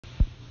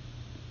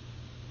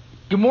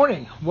Good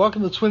morning.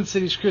 Welcome to Twin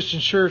Cities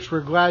Christian Church.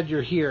 We're glad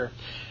you're here.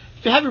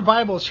 If you have your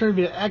Bibles, turn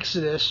to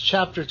Exodus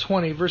chapter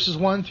 20, verses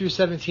 1 through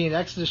 17.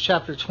 Exodus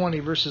chapter 20,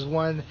 verses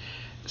 1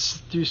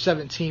 through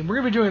 17. We're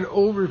going to be doing an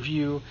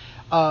overview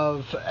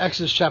of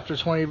Exodus chapter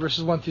 20,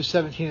 verses 1 through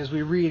 17 as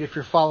we read if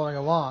you're following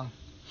along.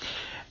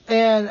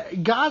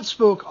 And God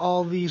spoke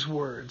all these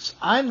words.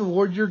 I am the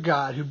Lord your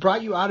God who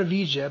brought you out of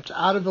Egypt,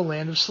 out of the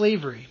land of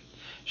slavery.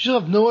 You shall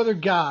have no other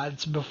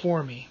gods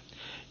before me.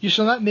 You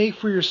shall not make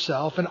for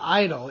yourself an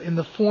idol in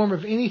the form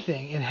of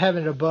anything in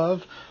heaven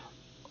above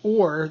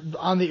or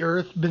on the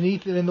earth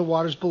beneath and in the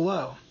waters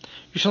below.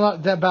 You shall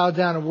not bow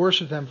down and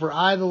worship them, for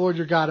I, the Lord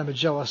your God, am a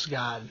jealous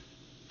God.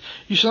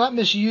 You shall not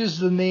misuse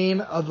the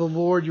name of the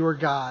Lord your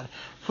God,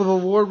 for the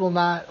Lord will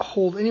not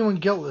hold anyone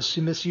guiltless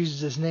who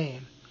misuses his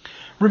name.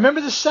 Remember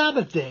the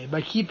Sabbath day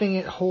by keeping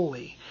it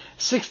holy.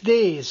 6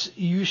 days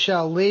you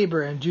shall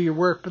labor and do your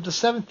work, but the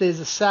seventh day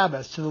is a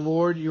Sabbath to the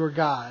Lord your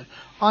God.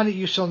 On it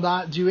you shall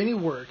not do any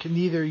work,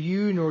 neither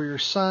you nor your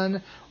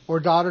son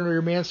or daughter, nor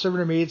your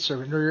manservant or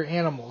maidservant, nor your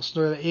animals,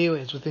 nor the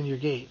aliens within your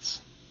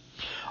gates.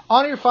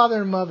 Honor your father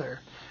and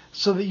mother,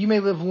 so that you may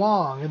live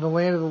long in the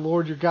land of the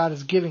Lord your God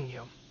is giving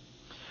you.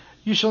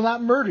 You shall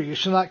not murder, you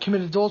shall not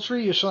commit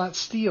adultery, you shall not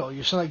steal,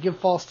 you shall not give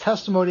false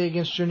testimony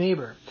against your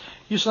neighbor.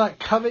 You shall not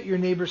covet your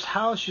neighbor's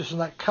house, you shall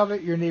not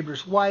covet your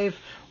neighbor's wife,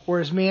 or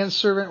his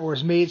manservant, or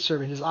his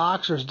maidservant, his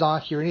ox or his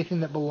donkey, or anything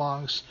that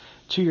belongs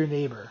to your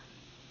neighbor.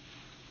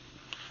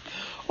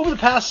 Over the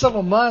past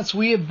several months,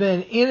 we have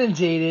been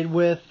inundated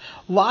with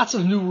lots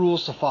of new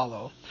rules to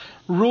follow.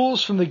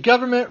 Rules from the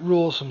government,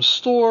 rules from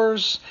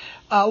stores,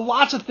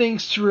 lots of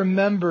things to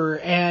remember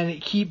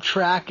and keep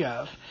track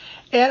of.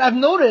 And I've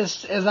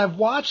noticed as I've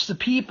watched the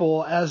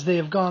people as they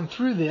have gone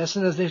through this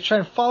and as they've tried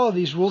to follow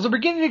these rules, they're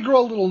beginning to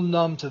grow a little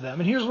numb to them.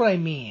 And here's what I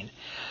mean.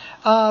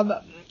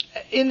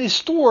 In the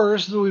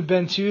stores that we've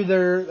been to,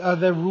 there are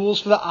the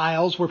rules for the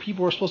aisles where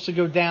people are supposed to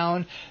go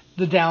down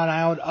the down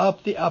aisle and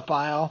up the up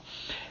aisle.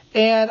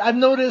 And I've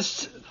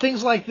noticed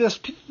things like this,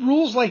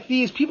 rules like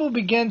these, people are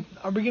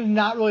beginning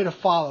not really to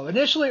follow.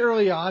 Initially,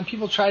 early on,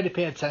 people tried to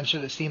pay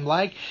attention, it seemed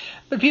like,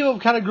 but people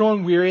have kind of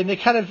grown weary and they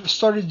kind of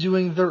started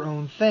doing their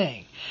own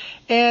thing.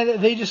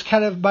 And they just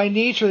kind of, by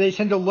nature, they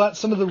tend to let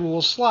some of the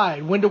rules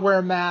slide. When to wear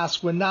a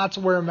mask, when not to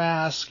wear a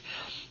mask,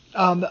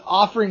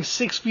 offering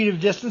 6 feet of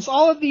distance,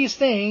 all of these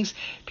things,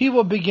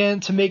 people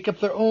begin to make up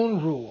their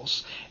own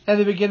rules. And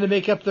they begin to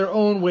make up their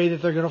own way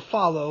that they're going to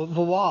follow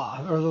the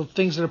law or the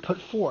things that are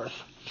put forth.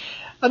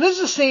 And this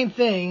is the same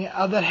thing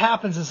that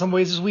happens in some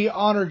ways as we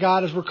honor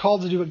God, as we're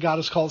called to do what God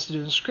has called us to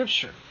do in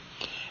Scripture.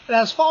 And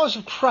as followers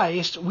of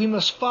Christ, we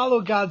must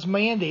follow God's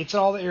mandates in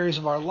all the areas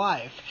of our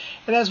life.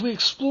 And as we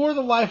explore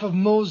the life of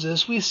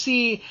Moses, we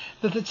see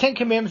that the 10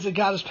 Commandments that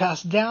God has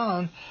passed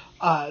down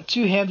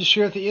to him to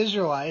share with the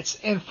Israelites,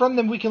 and from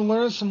them we can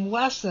learn some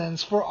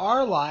lessons for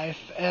our life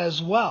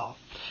as well.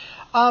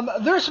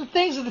 There are some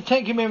things that the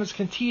 10 Commandments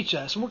can teach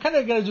us, and we're kind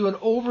of going to do an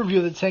overview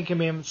of the 10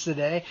 Commandments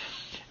today.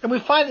 And we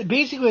find that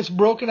basically it's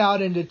broken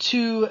out into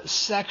 2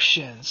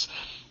 sections.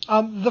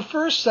 The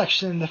first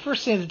section, the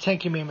first thing the 10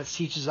 Commandments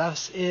teaches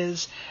us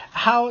is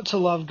how to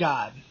love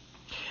God.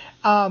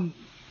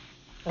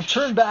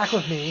 Turn back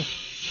with me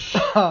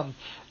to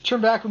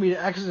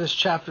Exodus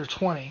chapter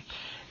 20.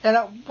 And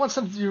I want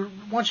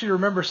you to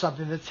remember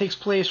something that takes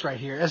place right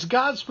here. As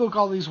God spoke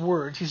all these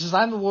words, he says,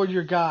 I am the Lord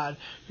your God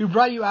who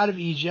brought you out of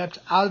Egypt,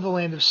 out of the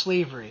land of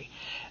slavery.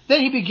 Then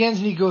he begins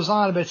and he goes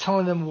on by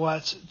telling them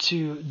what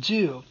to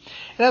do.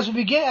 And as we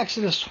begin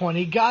Exodus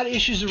 20, God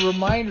issues a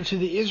reminder to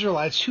the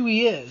Israelites who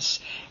he is.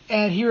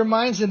 And he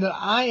reminds them that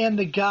I am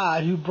the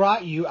God who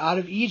brought you out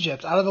of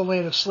Egypt, out of the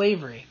land of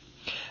slavery.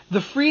 The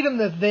freedom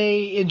that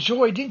they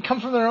enjoyed didn't come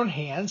from their own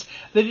hands.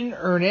 They didn't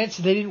earn it.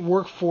 They didn't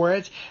work for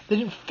it. They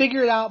didn't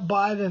figure it out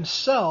by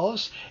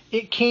themselves.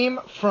 It came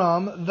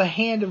from the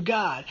hand of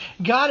God.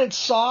 God had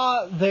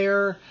saw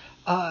their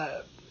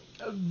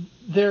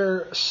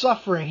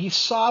suffering. He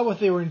saw what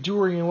they were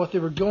enduring and what they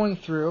were going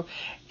through,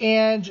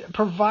 and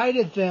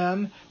provided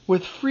them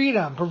with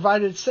freedom.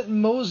 Sent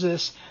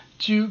Moses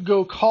to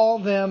go call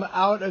them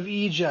out of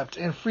Egypt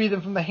and free them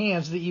from the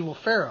hands of the evil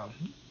Pharaoh.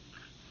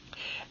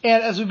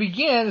 And as we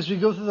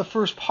go through the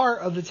first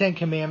part of the 10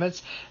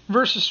 Commandments,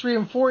 verses 3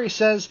 and 4, he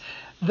says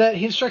that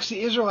he instructs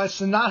the Israelites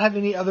to not have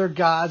any other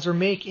gods or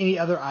make any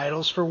other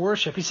idols for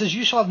worship. He says,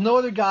 you shall have no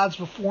other gods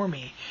before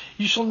me.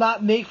 You shall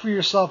not make for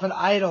yourself an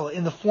idol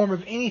in the form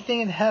of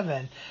anything in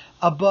heaven,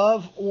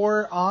 above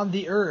or on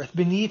the earth,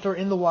 beneath or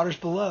in the waters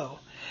below.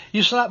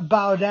 You shall not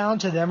bow down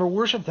to them or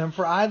worship them,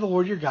 for I, the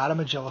Lord your God, am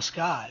a jealous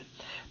God,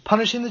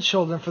 punishing the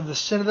children for the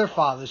sin of their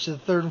fathers to the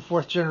 3rd and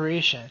 4th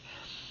generation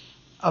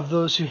of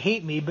those who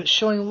hate me, but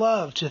showing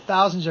love to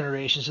 1,000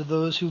 generations of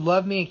those who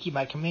love me and keep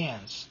my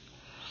commands.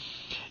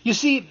 You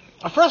see,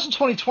 for us in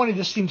 2020,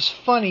 this seems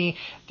funny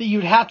that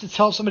you'd have to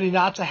tell somebody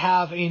not to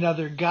have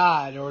another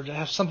God or to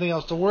have something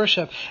else to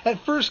worship.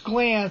 At first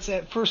glance,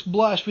 at first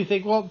blush, we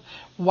think, well,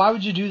 why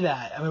would you do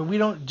that? I mean, we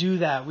don't do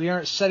that. We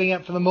aren't setting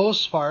up, for the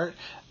most part,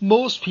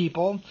 most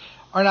people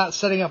are not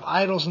setting up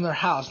idols in their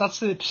house. Not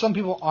that some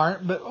people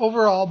aren't, but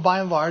overall,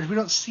 by and large, we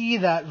don't see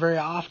that very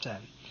often.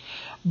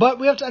 But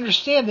we have to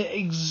understand that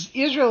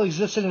Israel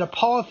existed in a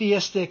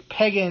polytheistic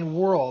pagan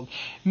world,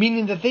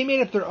 meaning that they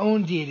made up their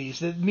own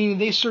deities, meaning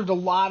they served a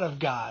lot of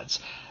gods.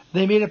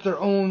 They made up their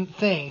own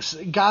things,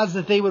 gods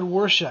that they would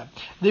worship.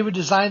 They would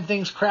design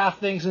things, craft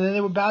things, and then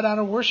they would bow down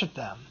and worship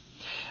them.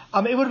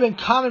 It would have been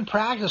common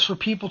practice for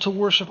people to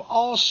worship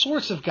all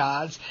sorts of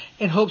gods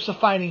in hopes of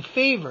finding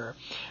favor.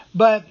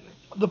 But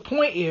the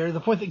point here, the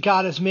point that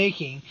God is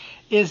making,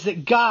 is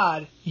that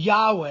God,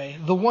 Yahweh,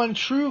 the one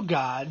true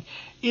God,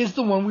 is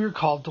the one we are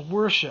called to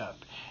worship.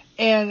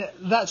 And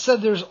that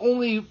said, there's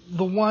only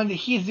the one,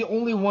 He's the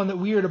only one that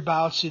we are to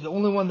bow to, the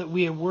only one that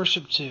we have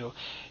worshiped to.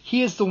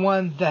 He is the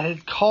one that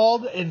had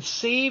called and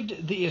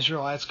saved the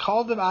Israelites,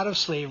 called them out of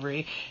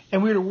slavery,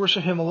 and we are to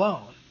worship Him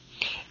alone.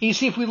 And you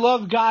see, if we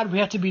love God, we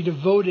have to be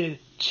devoted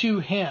to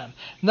Him.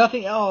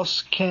 Nothing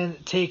else can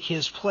take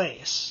His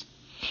place.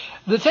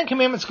 The Ten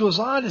Commandments goes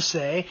on to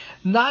say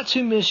not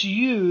to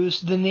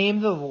misuse the name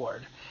of the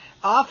Lord,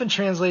 often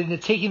translated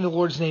into taking the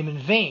Lord's name in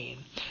vain.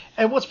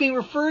 And what's being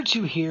referred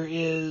to here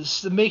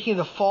is the making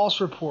of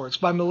false reports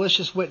by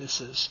malicious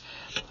witnesses.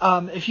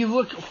 If you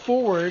look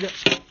forward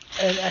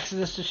in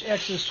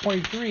Exodus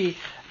 23,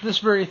 this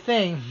very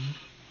thing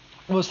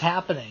was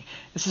happening.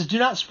 It says, do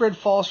not spread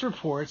false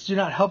reports, do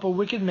not help a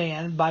wicked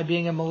man by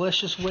being a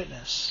malicious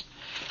witness.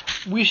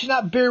 We should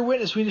not bear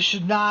witness, we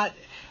should not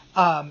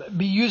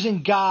be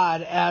using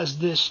God as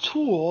this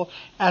tool,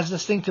 as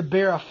this thing to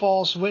bear a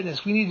false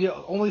witness. We need to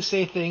only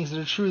say things that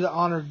are true, that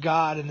honor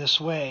God in this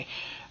way.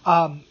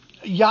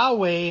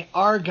 Yahweh,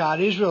 our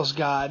God, Israel's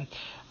God,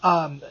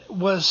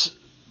 was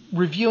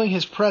revealing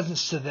His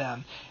presence to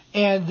them.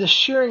 And the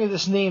sharing of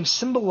this name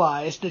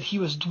symbolized that He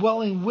was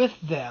dwelling with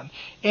them.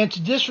 And to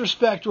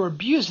disrespect or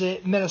abuse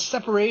it meant a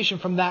separation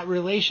from that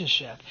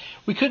relationship.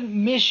 We couldn't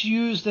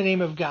misuse the name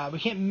of God. We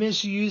can't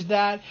misuse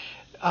that.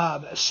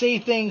 Say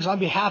things on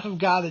behalf of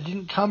God that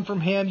didn't come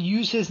from Him.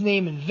 Use His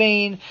name in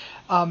vain,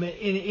 in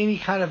any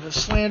kind of a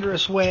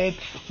slanderous way.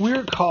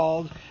 We're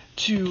called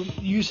to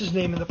use His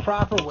name in the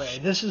proper way.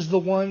 This is the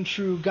one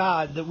true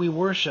God that we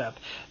worship,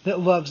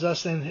 that loves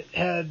us and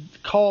had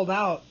called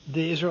out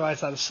the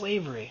Israelites out of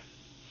slavery.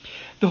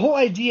 The whole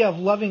idea of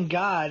loving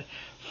God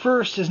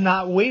first is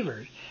not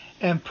wavered,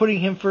 and putting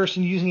Him first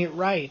and using it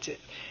right.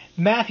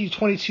 Matthew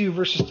 22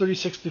 verses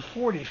 36 through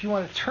 40. If you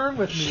want to turn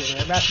with me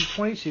there, Matthew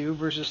 22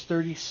 verses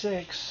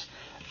 36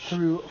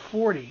 through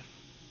 40.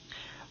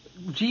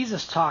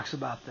 Jesus talks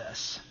about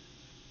this.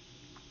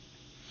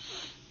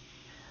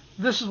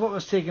 This is what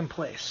was taking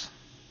place.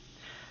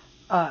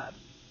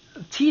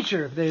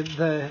 Teacher,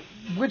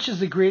 which is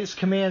the greatest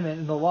commandment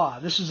in the law?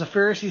 This is the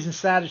Pharisees and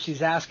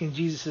Sadducees asking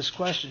Jesus this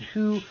question.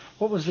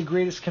 What was the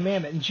greatest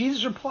commandment? And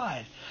Jesus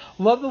replied,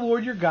 love the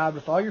Lord your God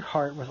with all your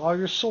heart, with all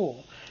your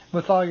soul,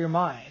 with all your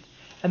mind.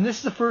 And this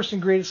is the first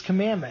and greatest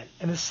commandment.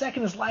 And the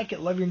second is like it,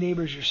 love your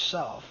neighbors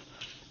yourself.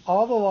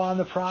 All the law and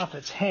the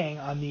prophets hang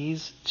on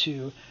these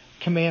two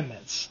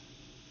commandments.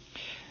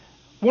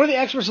 One of the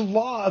experts of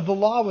the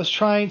law was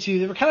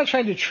they were kind of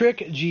trying to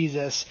trick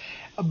Jesus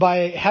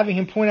by having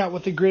Him point out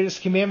what the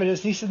greatest commandment is.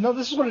 And He said, no,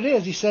 this is what it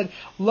is. He said,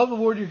 love the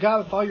Lord your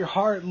God with all your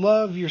heart,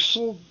 love your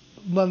soul,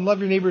 and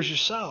love your neighbors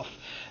yourself.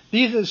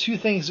 These are the two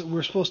things that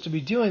we're supposed to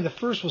be doing. The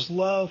first was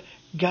love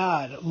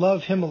God,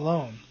 love Him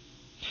alone.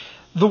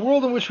 The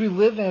world in which we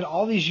live in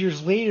all these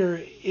years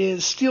later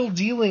is still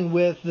dealing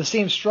with the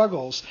same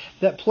struggles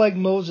that plagued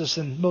Moses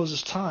in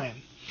Moses'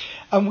 time.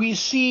 And we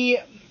see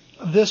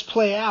this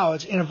play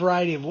out in a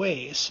variety of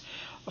ways.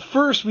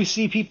 First, we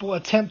see people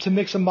attempt to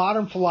mix a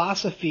modern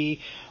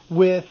philosophy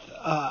with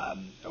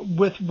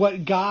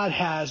what God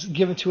has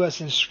given to us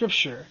in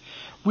Scripture.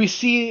 We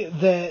see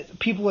that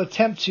people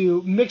attempt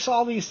to mix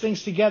all these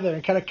things together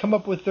and kind of come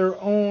up with their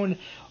own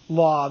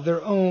law,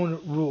 their own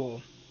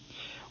rule.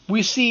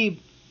 We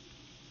see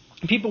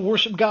people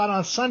worship God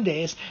on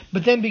Sundays,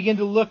 but then begin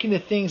to look into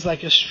things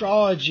like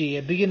astrology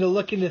and begin to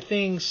look into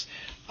things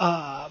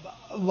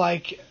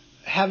like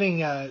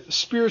having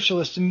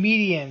spiritualists and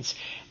mediums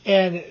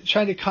and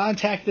trying to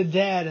contact the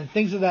dead and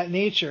things of that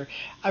nature.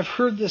 I've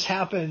heard this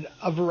happen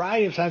a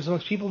variety of times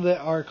amongst people that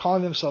are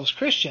calling themselves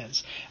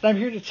Christians. And I'm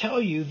here to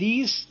tell you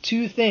these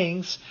two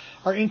things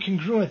are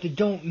incongruent. They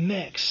don't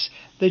mix.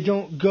 They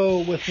don't go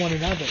with one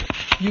another.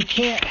 You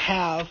can't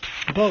have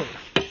both.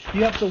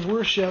 You have to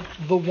worship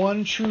the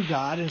one true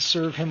God and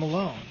serve Him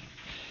alone.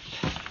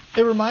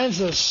 It reminds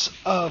me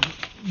of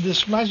the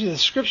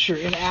scripture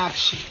in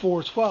Acts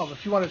 4:12.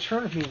 If you want to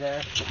turn with me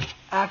there,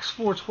 Acts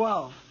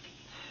 4:12,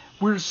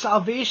 where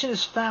salvation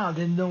is found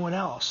in no one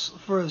else,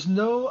 for there is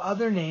no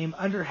other name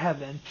under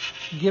heaven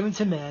given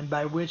to men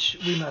by which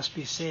we must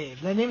be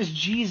saved. That name is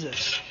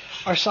Jesus.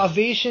 Our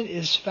salvation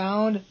is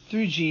found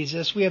through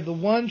Jesus. We have the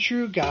one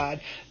true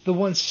God, the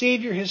one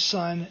Savior, His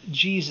Son,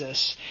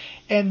 Jesus.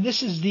 And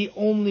this is the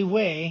only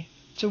way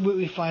to which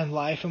we find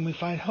life and we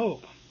find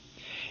hope.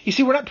 You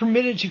see, we're not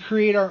permitted to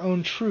create our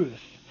own truth,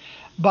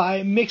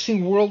 by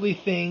mixing worldly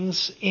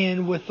things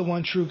in with the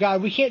one true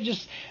God. We can't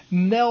just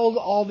meld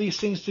all these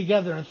things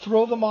together and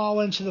throw them all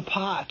into the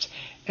pot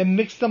and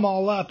mix them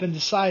all up and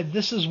decide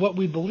this is what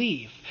we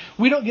believe.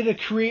 We don't get to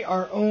create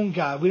our own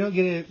God. We don't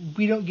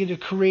get to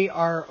create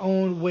our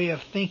own way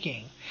of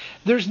thinking.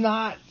 This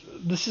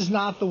is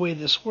not the way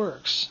this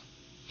works.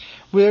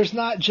 There's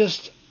not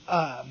just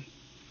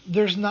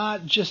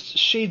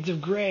shades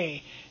of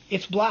gray.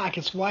 It's black,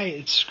 it's white,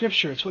 it's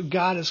Scripture. It's what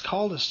God has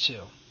called us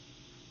to.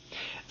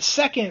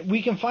 Second,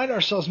 we can find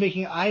ourselves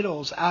making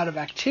idols out of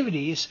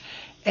activities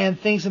and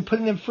things and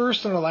putting them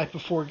first in our life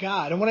before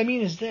God. And what I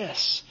mean is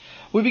this.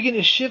 We begin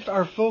to shift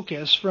our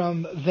focus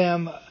from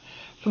the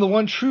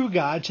one true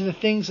God to the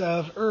things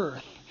of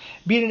earth.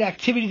 Be it an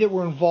activity that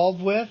we're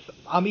involved with,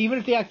 even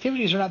if the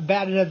activities are not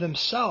bad in and of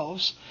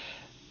themselves,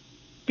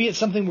 be it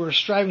something we're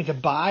striving to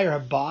buy or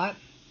have bought.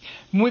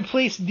 When we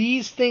place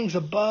these things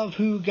above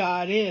who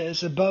God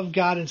is, above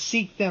God, and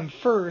seek them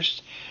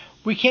first,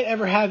 we can't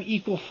ever have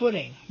equal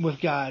footing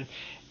with God.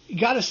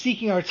 God is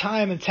seeking our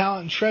time and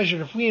talent and treasure.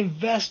 And if we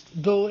invest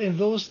in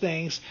those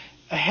things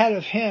ahead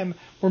of Him,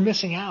 we're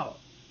missing out.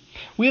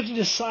 We have to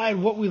decide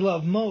what we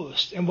love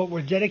most and what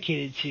we're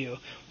dedicated to.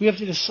 We have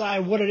to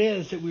decide what it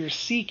is that we are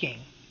seeking.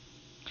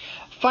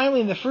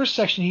 Finally, in the first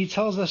section, he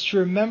tells us to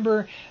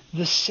remember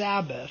the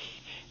Sabbath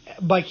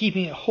by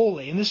keeping it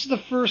holy. And this is the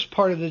first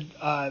part of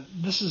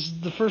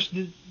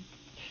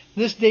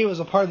this day was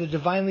a part of the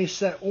divinely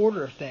set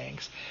order of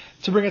things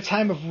to bring a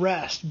time of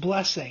rest,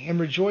 blessing, and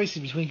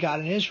rejoicing between God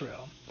and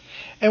Israel.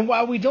 And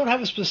while we don't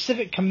have a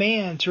specific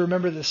command to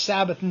remember the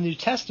Sabbath in the New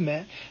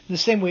Testament, in the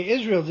same way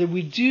Israel did,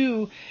 we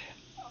do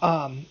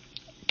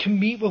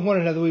meet with one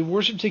another. We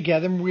worship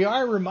together, and we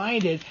are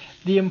reminded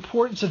the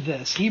importance of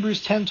this.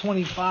 Hebrews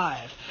 10:25.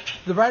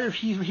 The writer of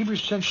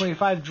Hebrews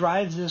 10:25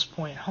 drives this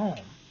point home.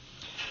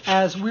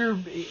 As we're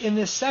in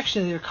this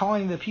section, they're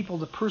calling the people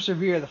to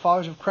persevere, the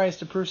followers of Christ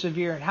to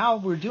persevere. And how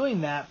we're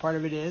doing that, part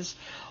of it is,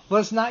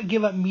 let's not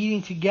give up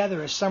meeting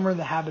together as some are in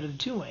the habit of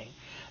doing,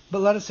 but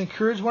let us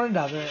encourage one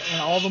another, and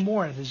all the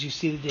more as you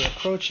see the day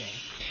approaching.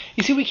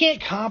 You see, we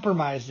can't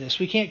compromise this.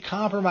 We can't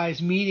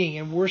compromise meeting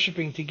and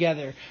worshiping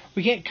together.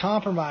 We can't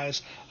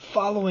compromise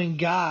following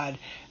God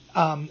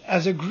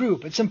as a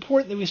group. It's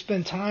important that we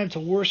spend time to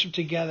worship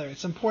together.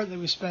 It's important that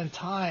we spend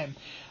time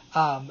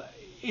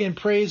in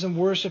praise and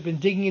worship and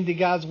digging into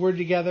God's Word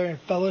together and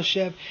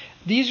fellowship.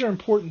 These are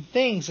important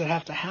things that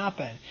have to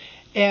happen.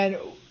 And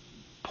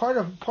part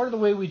of the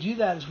way we do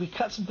that is we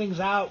cut some things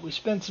out, we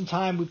spend some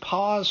time, we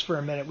pause for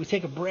a minute, we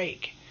take a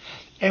break,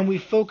 and we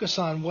focus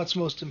on what's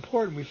most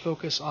important. We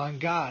focus on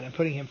God and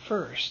putting Him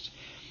first.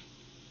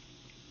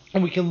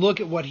 And we can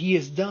look at what He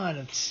has done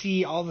and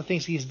see all the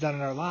things He has done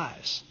in our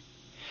lives.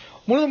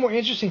 One of the more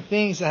interesting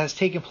things that has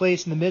taken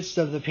place in the midst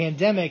of the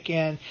pandemic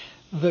and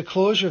the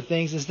closure of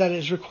things is that it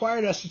has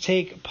required us to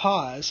take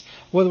pause,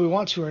 whether we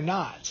want to or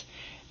not.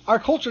 Our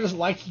culture doesn't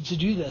like to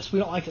do this. We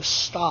don't like to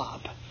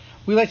stop.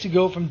 We like to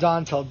go from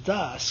dawn till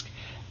dusk.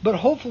 But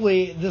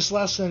hopefully this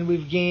lesson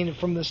we've gained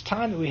from this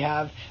time that we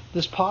have,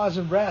 this pause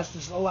and rest,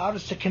 has allowed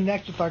us to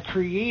connect with our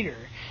Creator.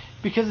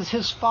 Because as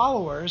His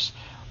followers,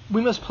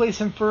 we must place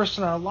Him first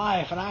in our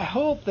life. And I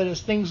hope that as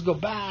things go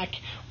back,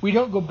 we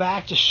don't go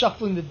back to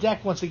shuffling the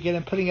deck once again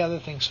and putting other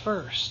things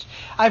first.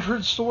 I've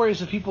heard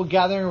stories of people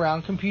gathering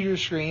around computer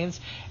screens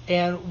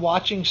and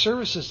watching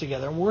services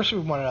together and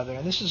worshiping one another.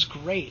 And this is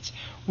great.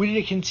 We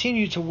need to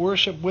continue to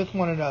worship with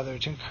one another,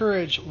 to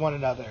encourage one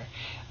another.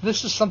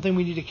 This is something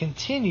we need to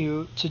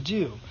continue to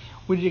do.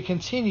 We need to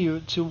continue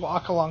to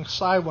walk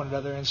alongside one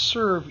another and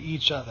serve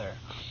each other.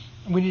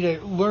 We need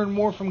to learn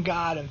more from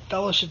God and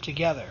fellowship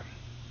together.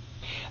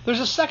 There's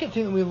a second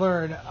thing that we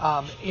learn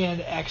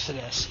in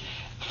Exodus.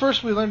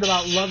 First, we learned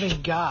about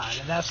loving God,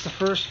 and that's the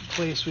first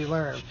place we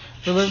learn.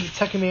 We learned the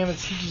Ten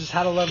Commandments teaches us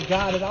how to love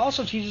God. It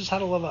also teaches us how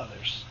to love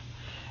others.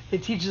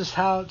 It teaches us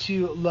how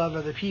to love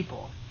other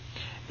people.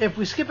 If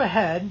we skip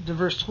ahead to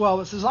verse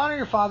 12, it says, "Honor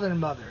your father and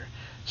mother,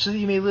 so that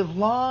you may live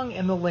long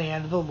in the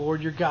land the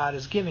Lord your God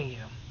is giving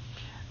you."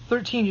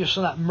 13, you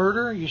shall not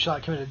murder, you shall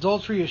not commit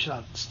adultery, you shall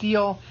not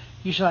steal,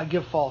 you shall not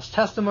give false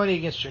testimony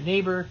against your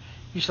neighbor,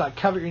 you shall not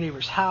covet your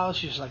neighbor's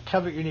house, you shall not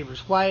covet your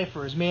neighbor's wife,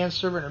 or his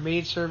manservant or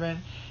maidservant,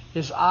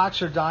 his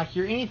ox or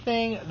donkey, or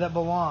anything that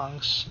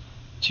belongs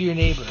to your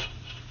neighbor.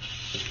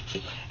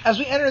 As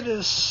we enter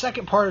the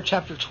second part of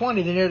chapter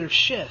 20, the narrative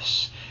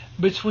shifts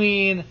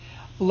between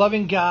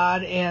loving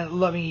God and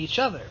loving each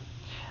other.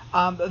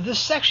 This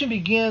section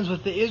begins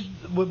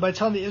by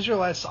telling the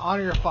Israelites to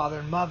honor your father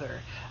and mother.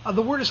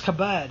 The word is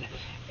kabed.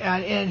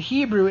 And in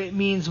Hebrew, it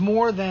means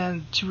more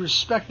than to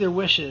respect their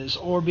wishes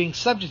or being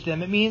subject to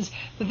them. It means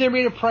that they're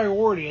made a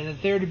priority and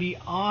that they're to be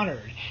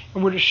honored.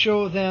 And we're to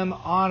show them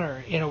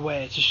honor in a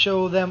way, to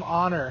show them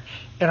honor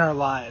in our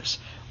lives.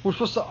 We're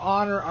supposed to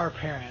honor our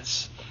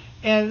parents.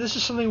 And this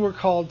is something we're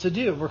called to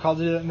do. We're called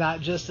to do it not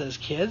just as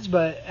kids,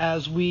 but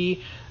as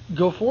we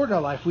go forward in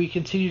our life. We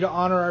continue to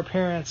honor our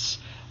parents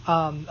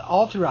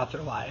all throughout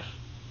their life.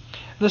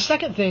 The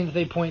second thing that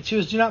they point to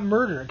is do not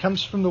murder. It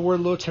comes from the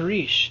word lo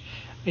tarish.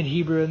 in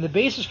Hebrew. And the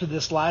basis for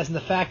this lies in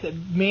the fact that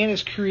man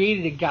is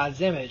created in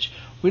God's image.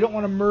 We don't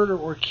want to murder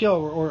or kill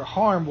or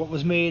harm what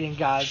was made in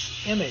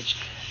God's image.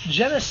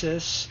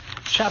 Genesis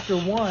chapter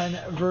 1,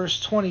 verse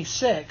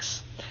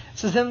 26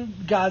 says, "Then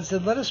God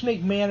said, let us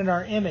make man in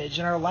our image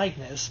and our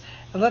likeness,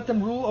 and let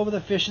them rule over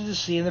the fish of the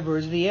sea and the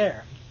birds of the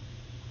air,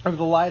 over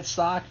the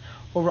livestock,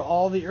 over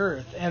all the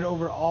earth, and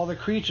over all the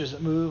creatures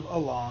that move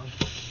along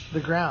the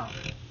ground."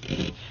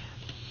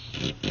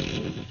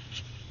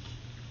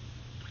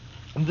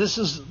 And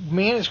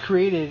man is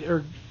created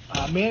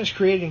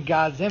in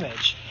God's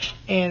image,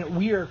 and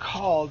we are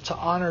called to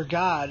honor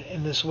God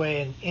in this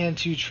way and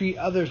to treat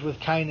others with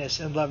kindness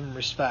and love and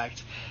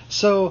respect.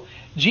 So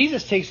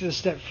Jesus takes it a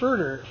step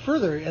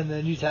further in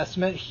the New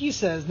Testament. He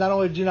says not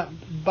only the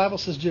Bible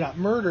says do not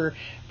murder,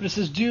 but it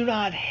says do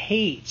not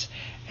hate.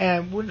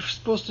 And we're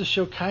supposed to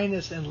show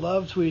kindness and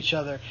love to each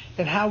other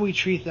and how we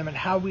treat them and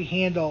how we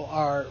handle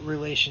our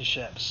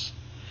relationships.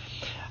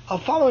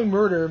 Following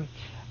murder,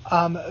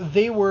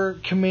 they were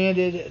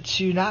commanded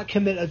to not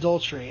commit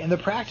adultery, and the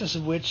practice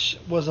of which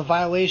was a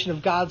violation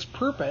of God's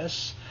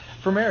purpose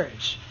for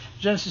marriage.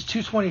 Genesis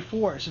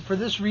 2:24 says, "For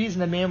this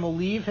reason a man will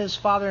leave his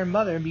father and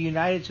mother and be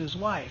united to his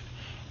wife,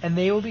 and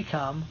they will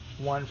become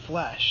one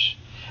flesh."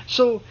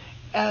 So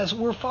as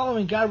we're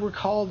following God, we're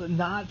called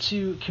not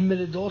to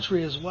commit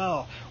adultery as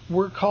well.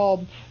 We're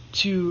called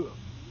to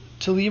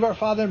leave our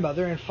father and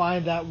mother and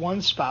find that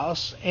one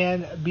spouse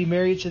and be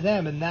married to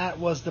them, and that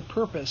was the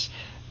purpose.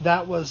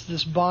 That was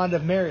this bond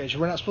of marriage.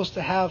 We're not supposed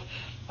to have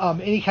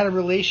any kind of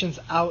relations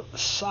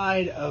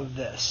outside of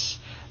this.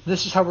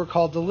 This is how we're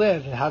called to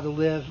live and how to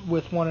live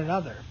with one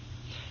another.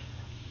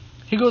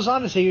 He goes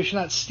on to say, "You should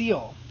not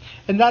steal."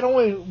 And not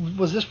only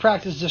was this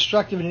practice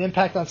destructive and an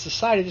impact on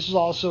society, this was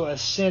also a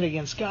sin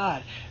against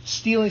God.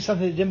 Stealing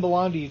something that didn't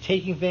belong to you,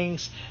 taking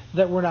things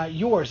that were not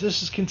yours.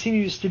 This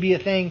continues to be a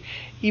thing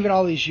even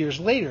all these years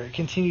later. It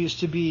continues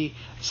to be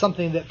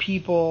something that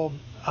people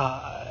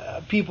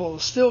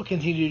still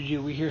continue to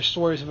do. We hear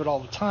stories of it all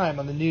the time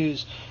on the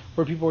news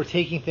where people are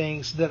taking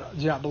things that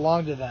do not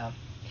belong to them.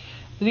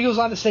 Then he goes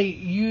on to say,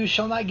 "You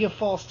shall not give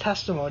false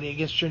testimony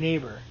against your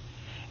neighbor."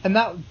 And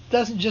that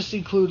doesn't just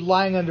include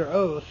lying under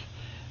oath,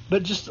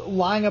 but just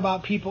lying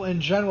about people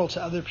in general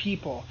to other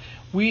people.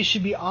 We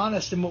should be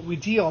honest in what we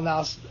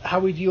how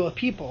we deal with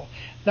people.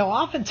 Now,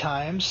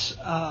 oftentimes,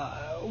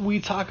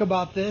 we talk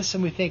about this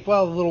and we think,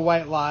 well, the little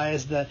white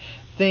lies, the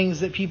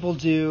things that people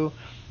do,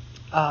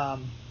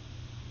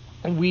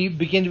 and we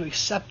begin to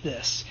accept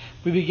this.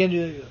 We begin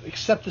to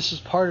accept this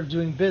as part of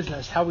doing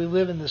business, how we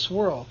live in this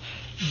world.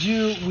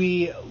 Do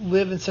we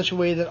live in such a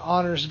way that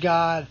honors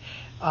God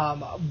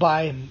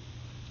by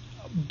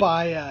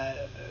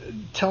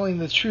telling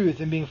the truth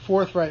and being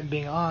forthright and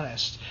being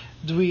honest?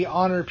 Do we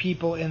honor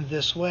people in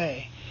this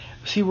way?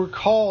 See, we're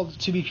called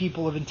to be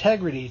people of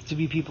integrity, to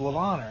be people of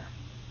honor.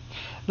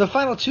 The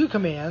final two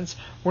commands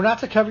were not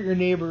to covet your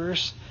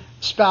neighbor's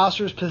spouse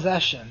or his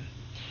possession.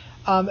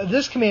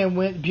 This command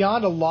went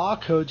beyond a law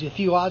code to a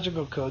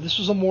theological code. This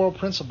was a moral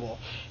principle.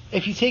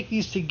 If you take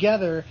these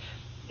together,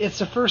 it's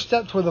the first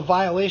step toward the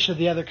violation of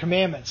the other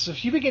commandments. So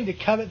if you begin to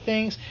covet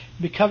things,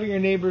 covet your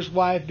neighbor's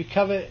wife,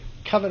 covet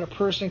a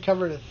person,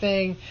 covet a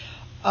thing,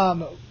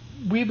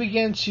 we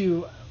begin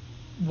to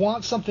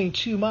want something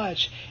too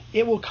much,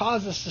 it will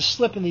cause us to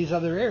slip in these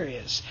other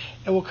areas.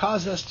 It will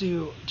cause us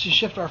to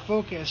shift our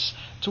focus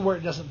to where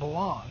it doesn't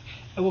belong.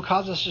 It will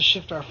cause us to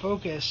shift our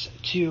focus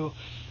to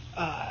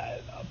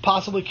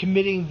possibly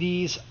committing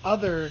these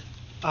other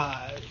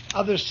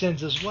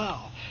sins as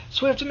well.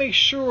 So we have to make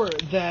sure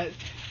that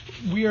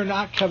we are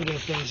not coveting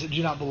things that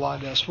do not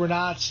belong to us. We're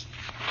not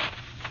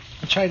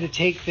trying to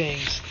take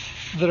things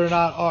that are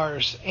not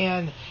ours,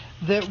 and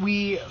that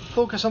we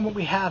focus on what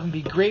we have and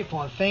be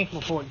grateful and thankful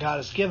for what God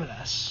has given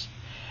us.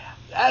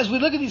 As we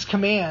look at these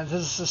commands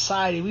as a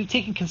society, we've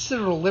taken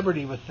considerable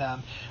liberty with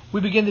them.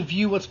 We begin to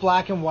view what's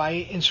black and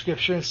white in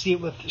Scripture and see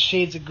it with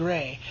shades of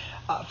gray.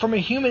 From a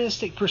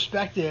humanistic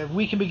perspective,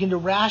 we can begin to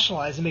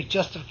rationalize and make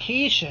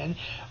justification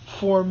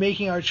for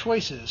making our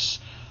choices.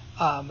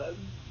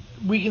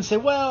 We can say,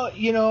 well,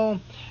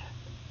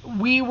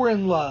 we were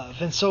in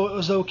love, and so it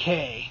was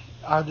okay,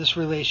 this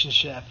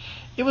relationship.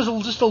 It was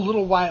just a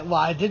little white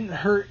lie. It didn't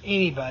hurt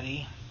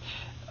anybody.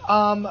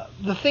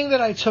 The thing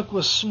that I took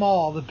was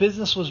small. The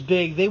business was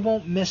big. They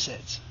won't miss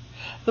it.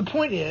 The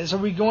point is, are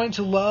we going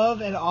to love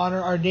and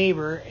honor our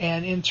neighbor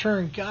and in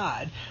turn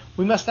God?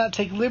 We must not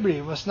take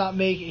liberty. We must not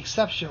make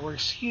exception or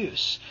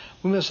excuse.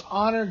 We must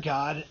honor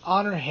God,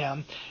 honor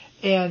Him,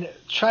 and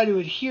try to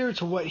adhere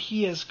to what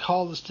He has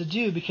called us to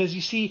do. Because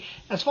you see,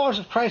 as followers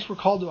of Christ, we're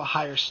called to a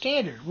higher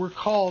standard. We're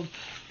called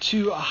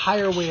to a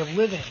higher way of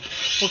living.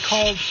 We're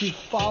called to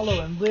follow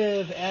and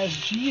live as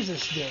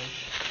Jesus did.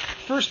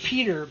 1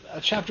 Peter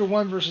chapter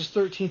 1, verses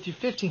 13 through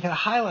 15 kind of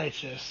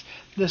highlights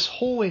this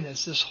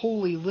holiness, this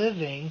holy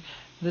living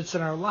that's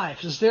in our life.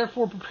 It says,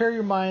 "Therefore prepare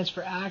your minds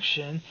for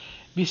action,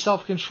 be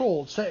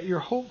self-controlled, set your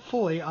hope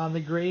fully on the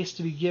grace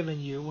to be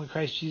given you when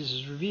Christ Jesus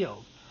is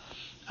revealed."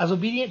 As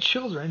obedient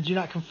children, do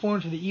not conform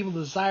to the evil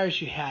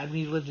desires you had when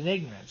you lived in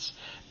ignorance.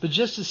 But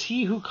just as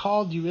he who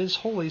called you is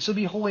holy, so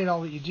be holy in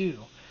all that you do.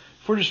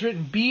 For it is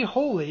written, be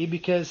holy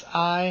because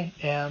I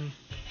am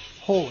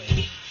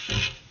holy.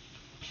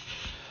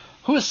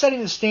 Who is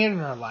setting the standard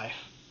in our life?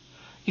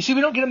 You see,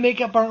 we don't get to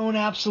make up our own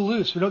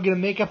absolutes. We don't get to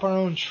make up our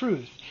own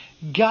truth.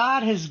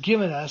 God has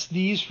given us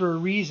these for a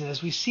reason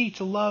as we seek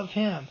to love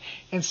him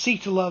and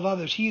seek to love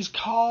others. He's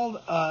called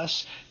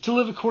us to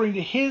live according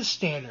to his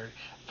standard,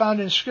 found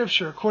in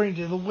Scripture, according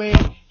to the way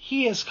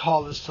he has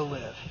called us to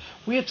live.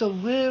 We have to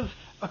live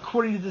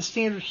according to the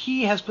standard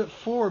he has put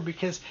forward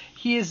because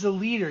he is the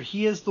leader.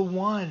 He is the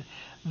one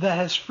that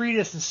has freed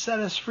us and set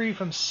us free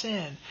from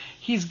sin.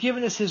 He's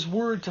given us his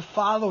word to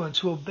follow and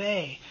to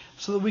obey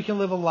so that we can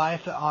live a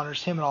life that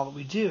honors him in all that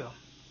we do.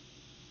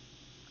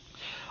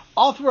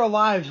 All through our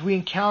lives, we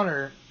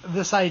encounter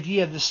this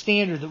idea of the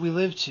standard that we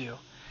live to.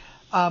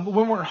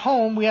 When we're at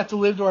home, we have to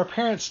live to our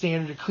parents'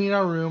 standard to clean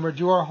our room or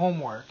do our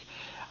homework.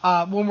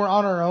 When we're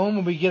on our own,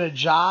 when we get a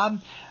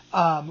job,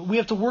 we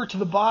have to work to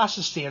the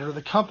boss's standard or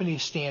the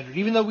company's standard.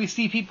 Even though we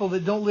see people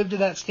that don't live to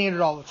that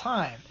standard all the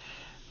time,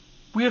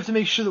 we have to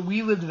make sure that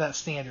we live to that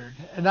standard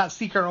and not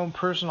seek our own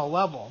personal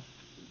level.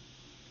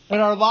 In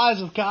our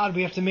lives with God,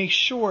 we have to make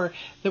sure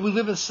that we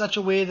live in such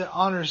a way that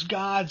honors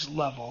God's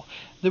level,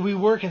 that we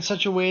work in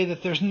such a way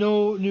that there's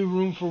no new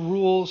room for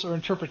rules or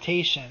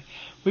interpretation.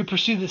 We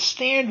pursue the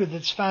standard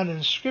that's found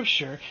in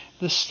Scripture,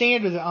 the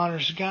standard that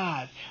honors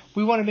God.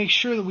 We want to make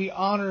sure that we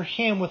honor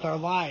him with our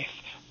life.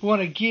 We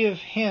want to give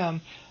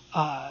him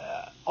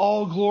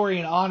all glory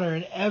and honor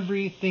in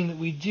everything that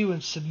we do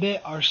and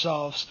submit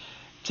ourselves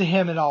to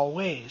him in all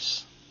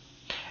ways.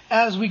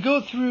 As we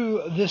go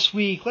through this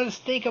week, let us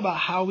think about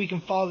how we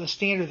can follow the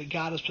standard that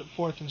God has put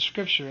forth in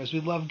Scripture as we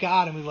love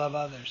God and we love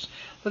others.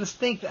 Let us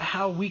think that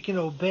how we can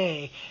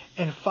obey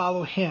and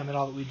follow him in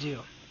all that we do.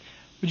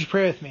 Would you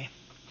pray with me?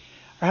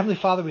 Our Heavenly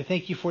Father, we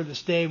thank you for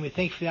this day and we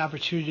thank you for the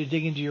opportunity to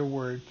dig into your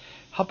word.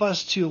 Help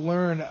us to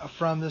learn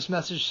from this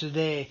message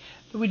today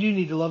that we do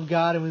need to love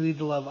God and we need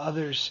to love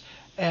others.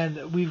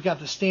 And we've got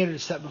the standard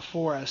set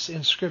before us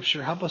in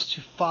Scripture. Help us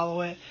to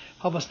follow it.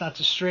 Help us not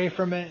to stray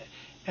from it.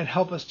 And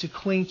help us to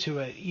cling to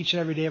it each and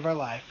every day of our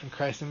life. In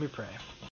Christ's name we pray.